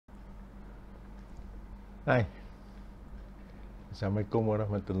Hai, Assalamualaikum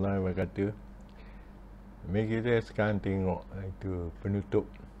warahmatullahi wabarakatuh. Mari kita sekarang tengok itu penutup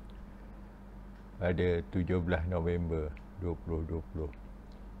pada 17 November 2020.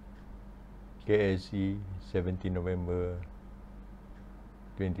 KLC 17 November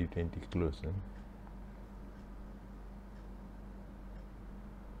 2020 close.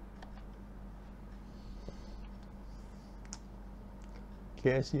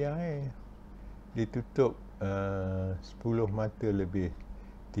 KLCI ditutup 10 mata lebih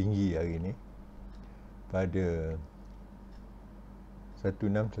tinggi hari ini pada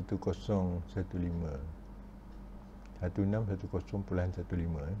 161015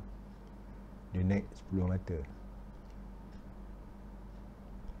 1610.15 dia naik 10 mata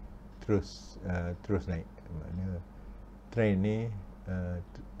terus naik, maknanya trend ni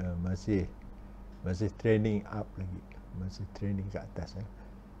masih trending up lagi, masih trending ke atas.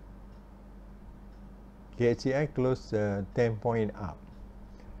 KHCI close 10 point up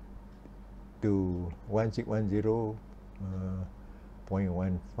to 1610.15.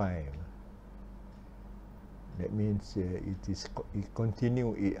 That means it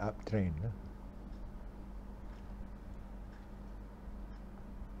continue its uptrend.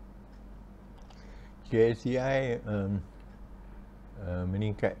 KHCI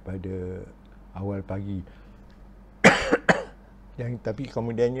meningkat pada awal pagi tapi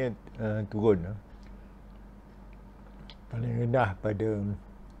kemudiannya turun. Paling rendah pada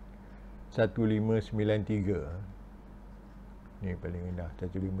 1593. Ni paling rendah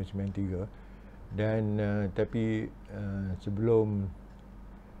 1593. Dan tapi sebelum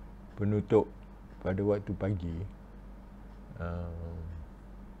penutup pada waktu pagi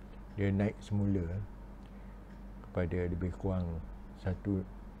dia naik semula kepada lebih kurang 1608.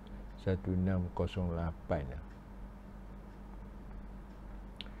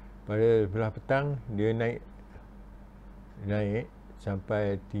 Pada belah petang dia naik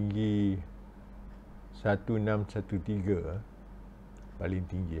sampai tinggi 1613, paling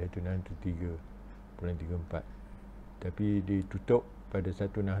tinggi 1613.34, tapi ditutup pada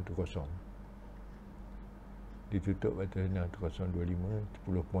 1610. Ditutup pada 1625,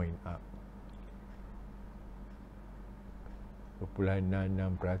 10 point up,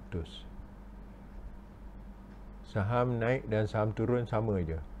 0.66%. Saham naik dan saham turun sama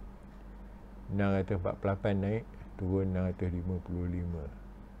je. 648 naik, turun 655.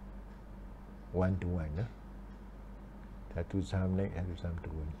 One to one. Satu saham naik, satu saham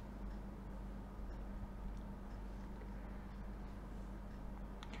turun.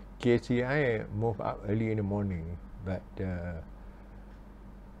 KCI move up early in the morning, but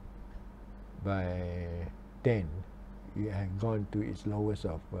by 10 it had gone to its lowest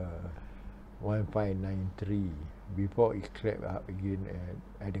of 1593 before it crept up again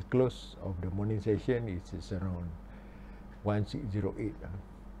at the close of the morning session. It's around 1608.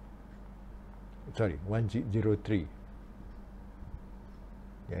 Sorry, 1603.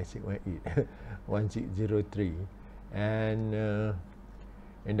 Yeah, I said 1603. And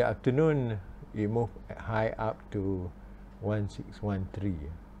in the afternoon, it moved high up to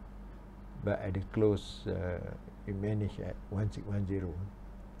 1613. But at the close, it managed at 1610.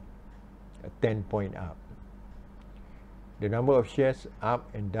 A 10 point up. The number of shares up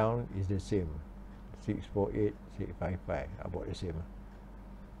and down is the same. 648, 655, about the same.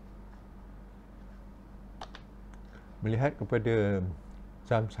 Melihat kepada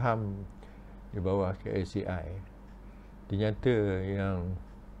saham-saham di bawah KLCI, ternyata yang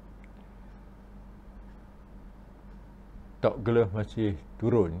Top Glove masih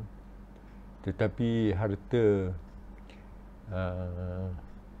turun, tetapi harta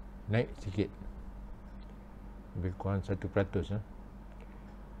naik sikit, lebih kurang 1%.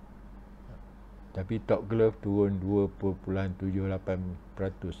 Tapi Top Glove turun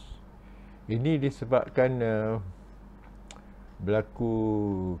 2.78%. Ini disebabkan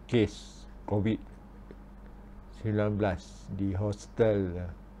berlaku kes COVID-19 di hostel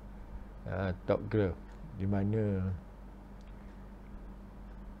Top Glove, di mana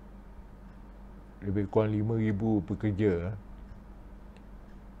lebih kurang 5,000 pekerja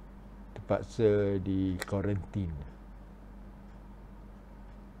terpaksa di kuarantin.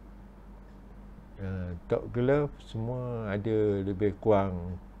 Top Glove semua ada lebih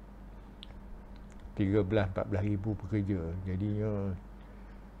kurang 13-14,000 pekerja. Jadinya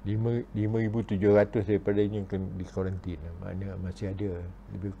 5,700 daripadanya di kuarantin. Maknanya masih ada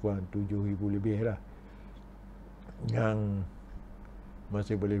lebih kurang 7,000 lebih lah yang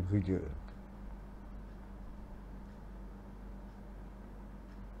masih boleh bekerja.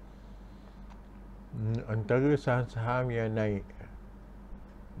 Antara saham-saham yang naik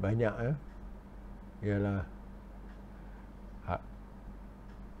banyak ialah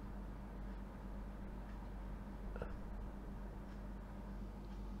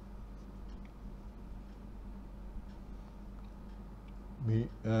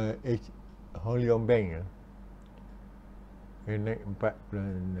Hong Leong Bank naik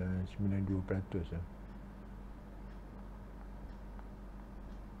 4.92%.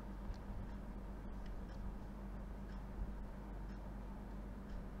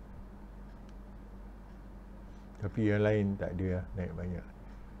 Tapi yang lain tak ada naik banyak.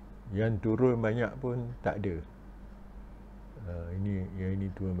 Yang turun banyak pun tak ada. Ini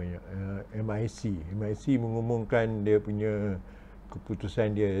turun banyak. MIC mengumumkan dia punya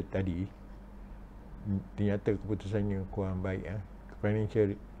keputusan dia tadi. Ternyata keputusannya kurang baik.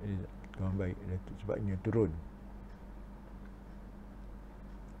 Financial kurang baik, sebabnya turun.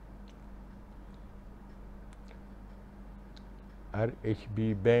 RHB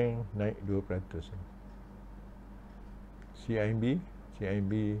Bank naik 2%. CIMB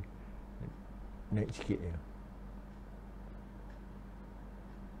naik sikit je.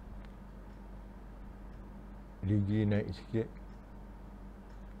 Digi naik sikit.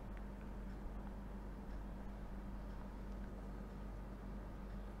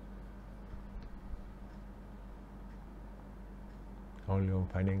 Hong Leong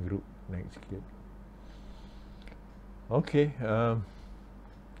Finance Group naik sikit. Okey,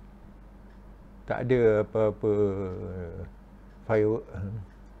 tak ada apa-apa firework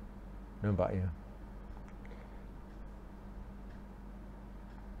nampaknya.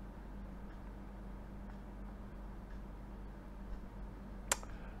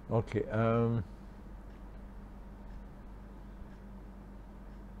 Okey,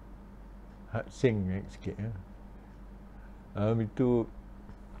 Hak Seng naik sikit itu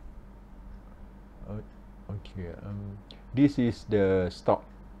okay. This is the stock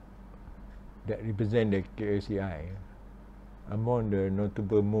that represent the KSCI. Among the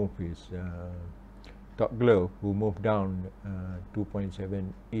notable move is Top Glove, who moved down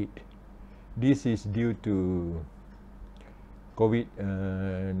 2.78. This is due to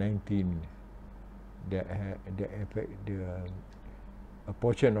COVID-19 that affect a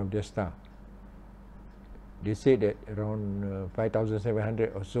portion of the staff. They say that around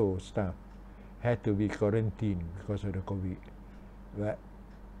 5,700 or so staff had to be quarantined because of the COVID. But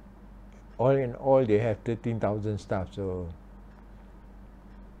all in all, they have 13,000 staff, so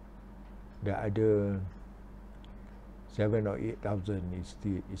the other 7 or 8,000 is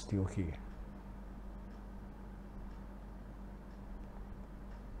still okay.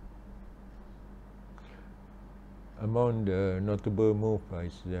 Among the notable move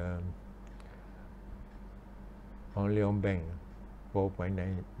is Hong Leong Bank,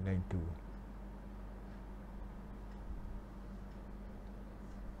 4.992.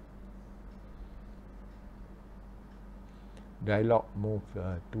 Dialog move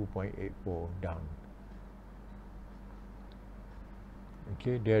 2.84 down.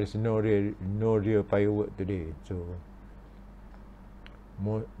 Okay, there is no real firework today, so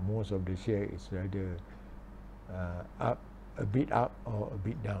most of the share is either up, a bit up, or a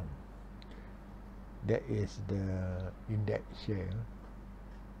bit down. That is the index share.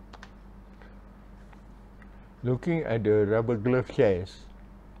 Looking at the rubber glove shares,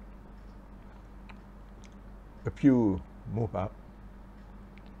 a few move up.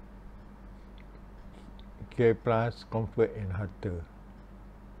 K Plus, Comfort and Hunter.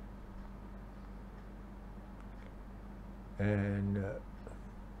 And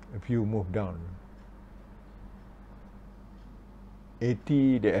a few move down.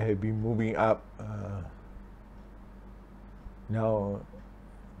 80 that have been moving up now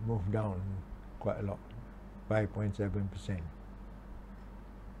move down quite a lot, 5.7%.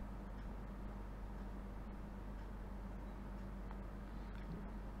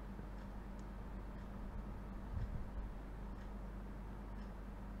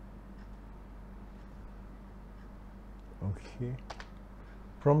 Okay.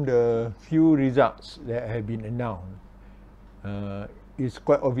 From the few results that have been announced, it's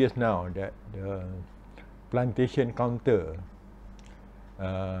quite obvious now that the plantation counter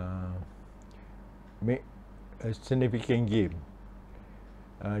make a significant gain.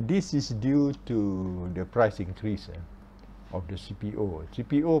 This is due to the price increase of the CPO.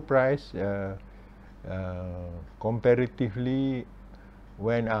 CPO price comparatively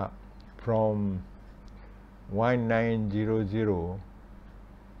went up from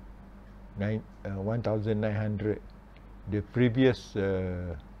 1,900 the previous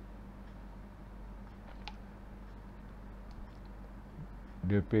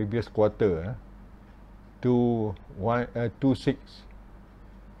quarter to 26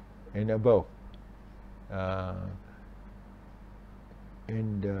 and above uh,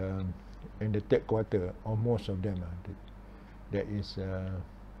 in the third quarter, or most of them. That is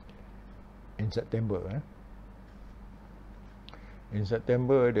in September. In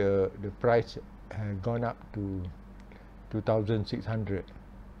September, the price has gone up to 2,600,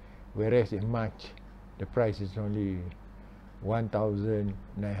 whereas in March the price is only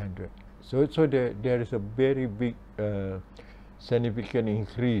 1,900. So there is a very big significant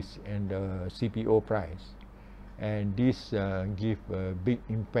increase in the CPO price, and this give a big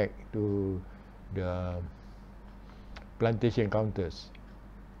impact to the plantation counters.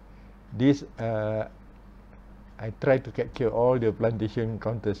 This I try to capture all the plantation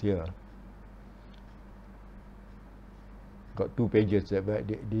counters here. Got 2 pages, but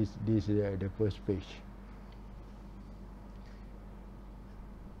this is the first page.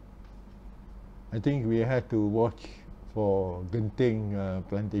 I think we have to watch for Genting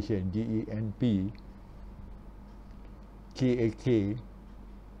plantation, GENP, KAK,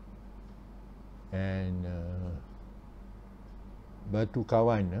 and Batu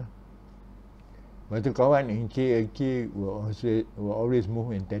Kawan. Batu Kawan in KAK will always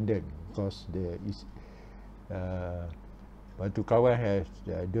move in tandem, because Batu Kawan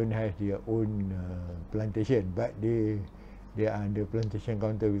don't have their own plantation, but they are under plantation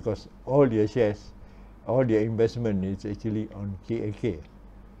counter, because all their shares, all their investment is actually on KAK.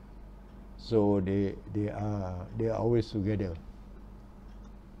 So they are always together.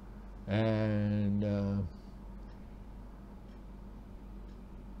 And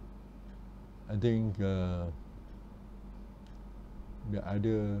I think the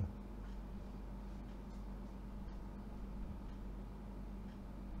other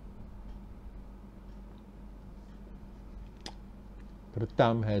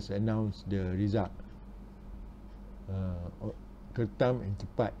Kertam has announced the result. Kertam and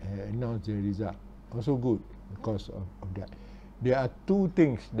Cepat announced the result. Also good because of that. There are 2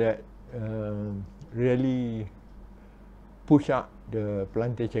 things that really push up the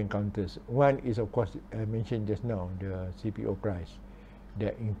plantation counters. One is, of course, I mentioned just now, the CPO price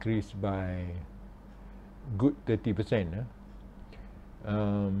that increased by good 30%.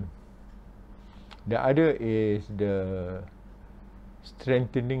 The other is the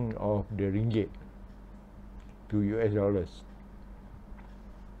strengthening of the ringgit to US dollars.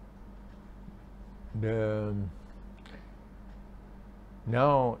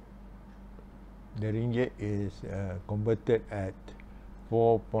 Now the ringgit is converted at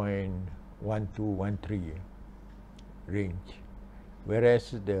 4.1213 range,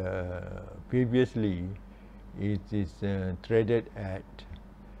 whereas previously it is traded at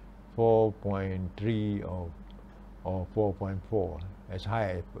 4.3 or 4.4, as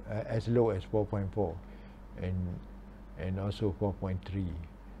low as 4.4, and also 4.3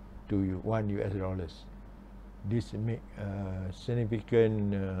 to $1 US. This make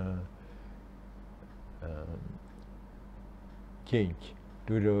significant change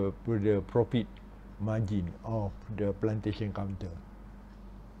to the profit margin of the plantation counter.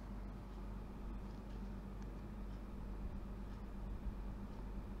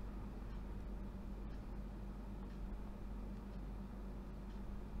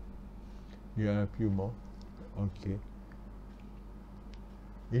 Yeah, a few more. Okay.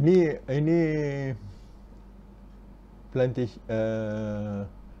 Ini plantation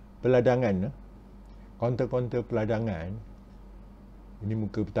peladangan, kaunter-kaunter peladangan. Ini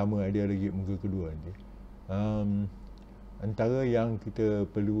muka pertama, ada lagi muka kedua nanti. Antara yang kita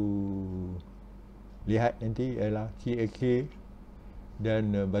perlu lihat nanti ialah KAK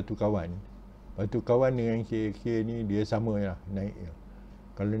dan Batu Kawan. Batu Kawan dengan KAK ni dia sama lah naiknya.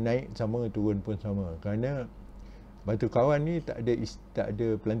 Kalau naik sama, turun pun sama. Kerana Batu Kawan ni tak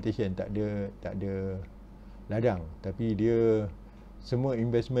ada plantation, tak ada ladang, tapi dia semua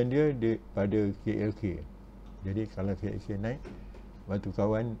investment dia pada KLK. Jadi kalau KLK naik, Batu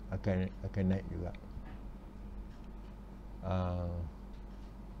Kawan akan naik juga.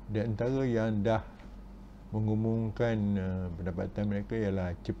 Di antara yang dah mengumumkan pendapatan mereka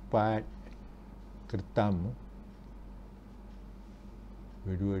ialah Cepat, Kertam.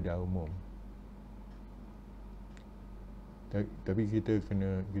 Dua-dua dah umum. Tapi kita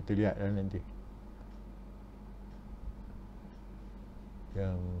lihat lah nanti.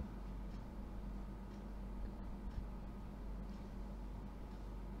 Yang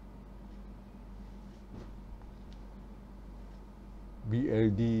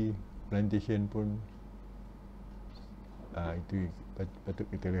BLD plantation pun itu patut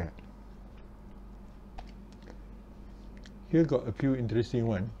kita lihat. Here got a few interesting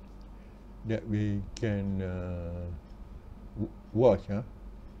one that we can watch.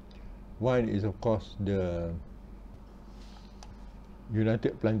 One is of course the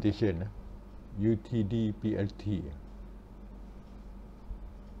United Plantation, UTD PLT.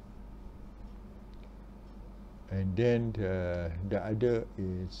 And then the other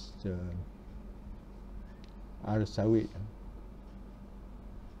is R Sawit,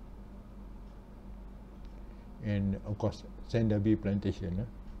 and of course Sandabi Plantation,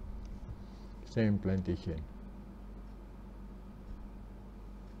 same plantation,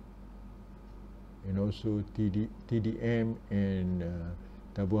 and also TDM and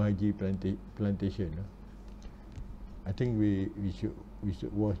Tabung Haji Plantation. I think we should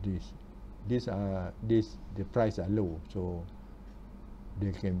watch this. The price are low, so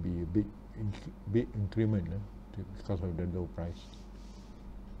there can be a big increment because of the low price.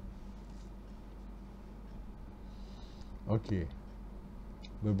 Okay,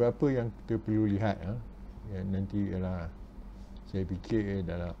 beberapa yang kita perlu lihat yang nanti ialah, saya fikir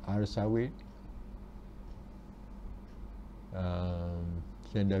adalah R Sawit,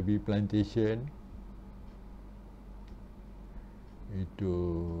 Sandabi Plantation, itu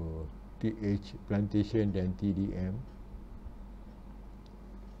TH Plantation dan TDM,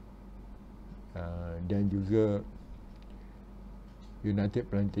 dan juga United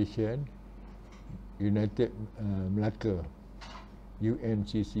Plantation, United Melaka,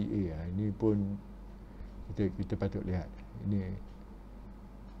 UMCCA. Ini pun kita patut lihat ini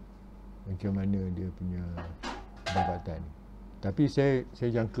macam mana dia punya pendapatan. Tapi saya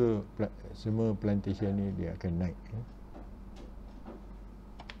jangka semua plantation ni dia akan naik.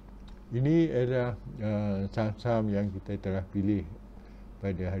 Ini adalah saham-saham yang kita telah pilih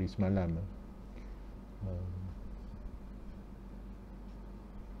pada hari semalam.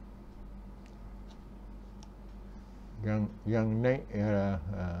 Yang naik ialah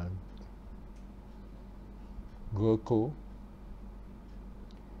Goco.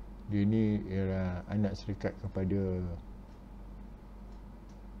 Dia ni ialah anak syarikat kepada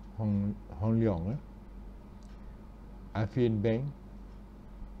Hong Leong, Affin Bank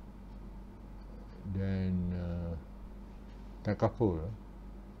dan Takaful.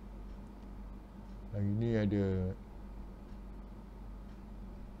 Hari ini ada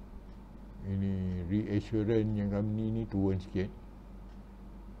ini reassurance yang company ni turun sikit.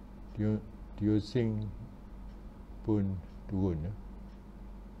 Tio Sing pun turun.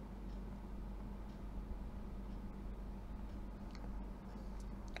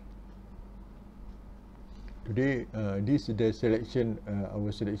 Today, this is the selection,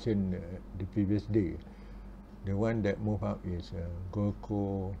 our selection the previous day. The one that move up is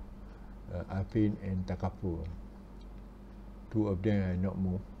Goco, Affin and Takaful. Two of them are not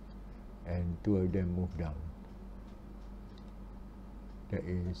moved, and two of them move down. That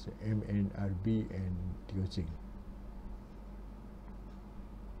is MNRB and Tio Sing.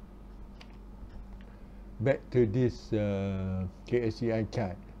 Back to this KSCI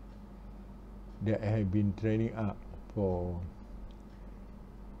chart that I have been training up for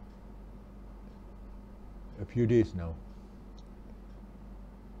a few days now.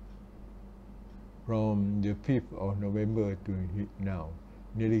 From the 5th of November to now,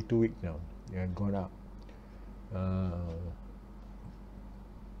 nearly 2 weeks now, they have gone up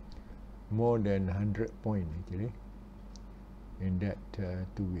more than 100 points actually in that 2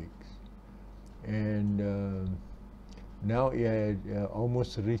 weeks. And now it had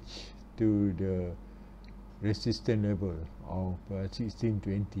almost reached to the resistance level of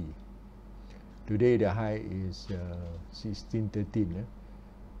 1620. Today the high is 1613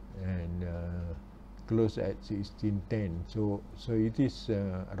 and close at 1610. So it is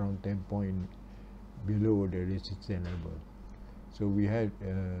around 10 points below the resistance level. So we have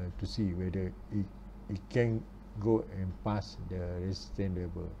to see whether it can go and pass the resistance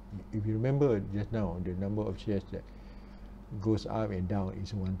level. If you remember just now, the number of shares that goes up and down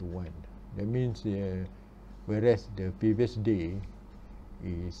is 1-to-1. That means whereas the previous day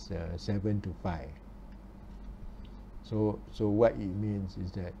is 7-to-5. So what it means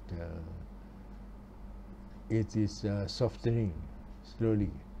is that it is softening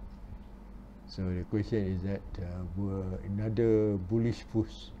slowly. So the question is that will another bullish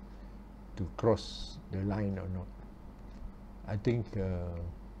push to cross the line or not? I think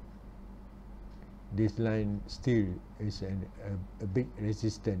this line still is a big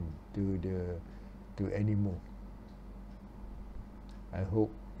resistance to any move. I hope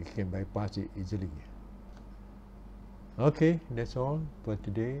it can bypass it easily. Okay, that's all for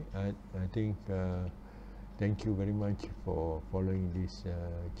today. I think thank you very much for following this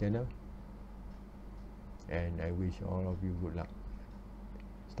channel, and I wish all of you good luck.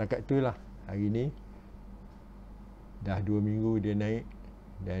 Setakat itulah hari ni dah 2 minggu dia naik,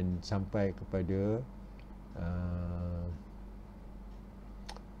 dan sampai kepada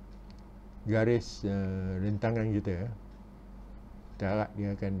garis rentangan kita. Kita harap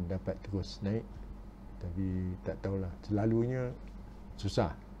dia akan dapat terus naik, tapi tak tahulah, selalunya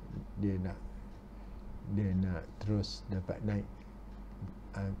susah dia nak terus dapat naik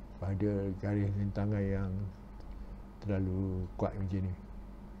pada garis rentangan yang terlalu kuat macam ni.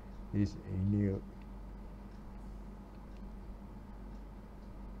 Ini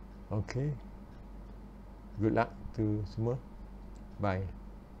okay. Good luck to semua. Bye.